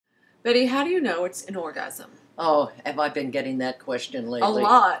Betty, how do you know it's an orgasm? Oh, have I been getting that question A lately?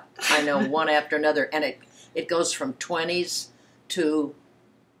 lot. I know, one after another. And it goes from 20s to,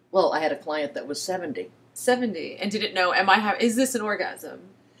 well, I had a client that was 70. 70 and didn't know, is this an orgasm?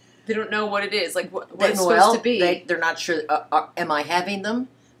 They don't know what it is, like what it's supposed to be. They're not sure, am I having them?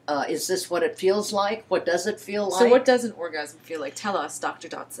 Is this what it feels like? What does it feel like? So what does an orgasm feel like? Tell us, Dr.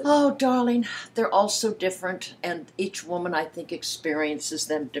 Dotson. Oh, darling, they're all so different, and each woman, I think, experiences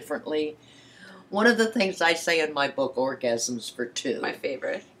them differently. One of the things I say in my book, Orgasms for Two, My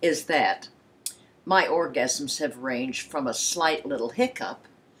favorite, is that my orgasms have ranged from a slight little hiccup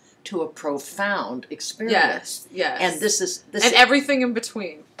to a profound experience. Yes. And this is everything in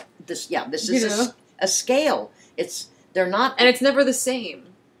between. This is a scale. They're not, and it's never the same.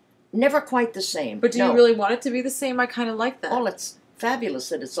 Never quite the same. But do you really want it to be the same? I kind of like that. Well, it's fabulous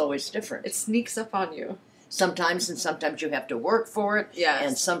that it's always different. It sneaks up on you. Sometimes you have to work for it. Yes.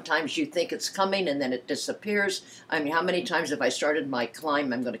 And sometimes you think it's coming and then it disappears. I mean, how many times have I started my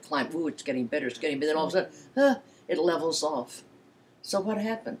climb? I'm going to climb. Ooh, it's getting better. It's getting better. Then all of a sudden, it levels off. So what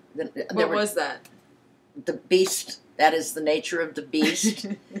happened? What was that? The beast. That is the nature of the beast.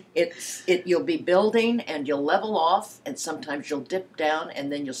 You'll be building and you'll level off, and sometimes you'll dip down,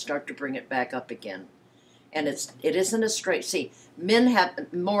 and then you'll start to bring it back up again. And it isn't a straight. See, men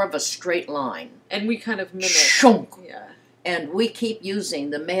have more of a straight line, and we kind of mimic. Shunk. Yeah. And we keep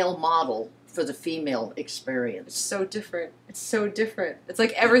using the male model for the female experience. It's so different. It's so different. It's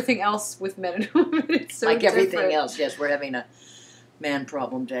like everything else with men and women. It's so like different. Everything else. Yes, we're having a man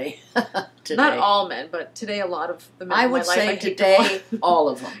problem day today. Not all men, but today a lot of the men. I would say today all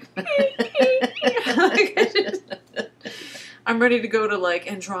of them. I'm ready to go to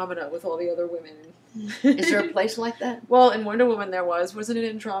like Andromeda with all the other women. Is there a place like that? Well, in Wonder Woman there wasn't it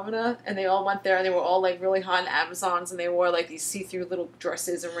Andromeda? And they all went there, and they were all like really hot Amazons, and they wore like these see-through little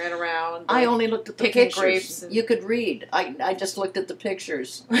dresses and ran around. I only looked at the pictures. Grapes and... You could read. I just looked at the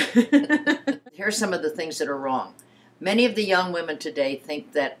pictures. Here's some of the things that are wrong. Many of the young women today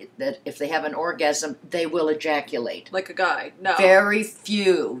think that if they have an orgasm, they will ejaculate. Like a guy. No. Very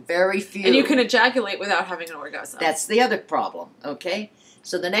few. And you can ejaculate without having an orgasm. That's the other problem, okay?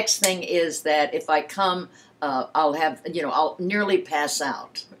 So the next thing is that if I come, I'll nearly pass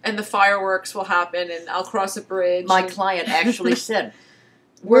out. And the fireworks will happen, and I'll cross a bridge. My client actually said,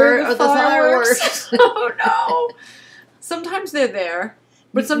 where are the fireworks? Oh, no. Sometimes they're there.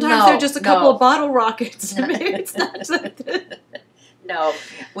 But sometimes they're just a couple of bottle rockets. Maybe it's not that. No,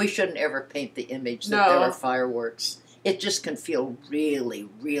 we shouldn't ever paint the image that there are fireworks. It just can feel really,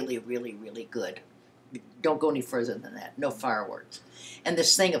 really, really, really good. Don't go any further than that. No fireworks. And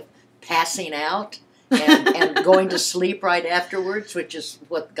this thing of passing out and going to sleep right afterwards, which is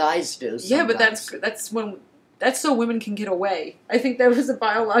what guys do sometimes. Yeah, but that's so women can get away. I think that was a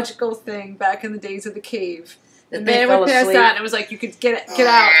biological thing back in the days of the cave. The man would pass out, and it was like you could get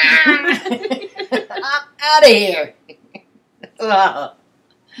out. I'm out of here.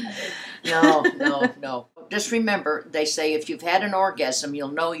 No. Just remember, they say if you've had an orgasm, you'll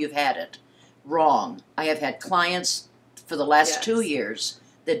know you've had it. Wrong. I have had clients for the last 2 years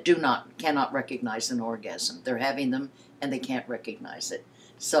that cannot recognize an orgasm. They're having them, and they can't recognize it.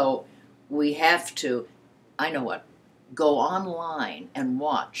 So we have to, go online and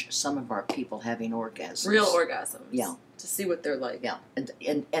watch some of our people having orgasms. Real orgasms. Yeah. To see what they're like. Yeah. And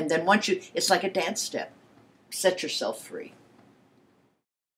then it's like a dance step. Set yourself free.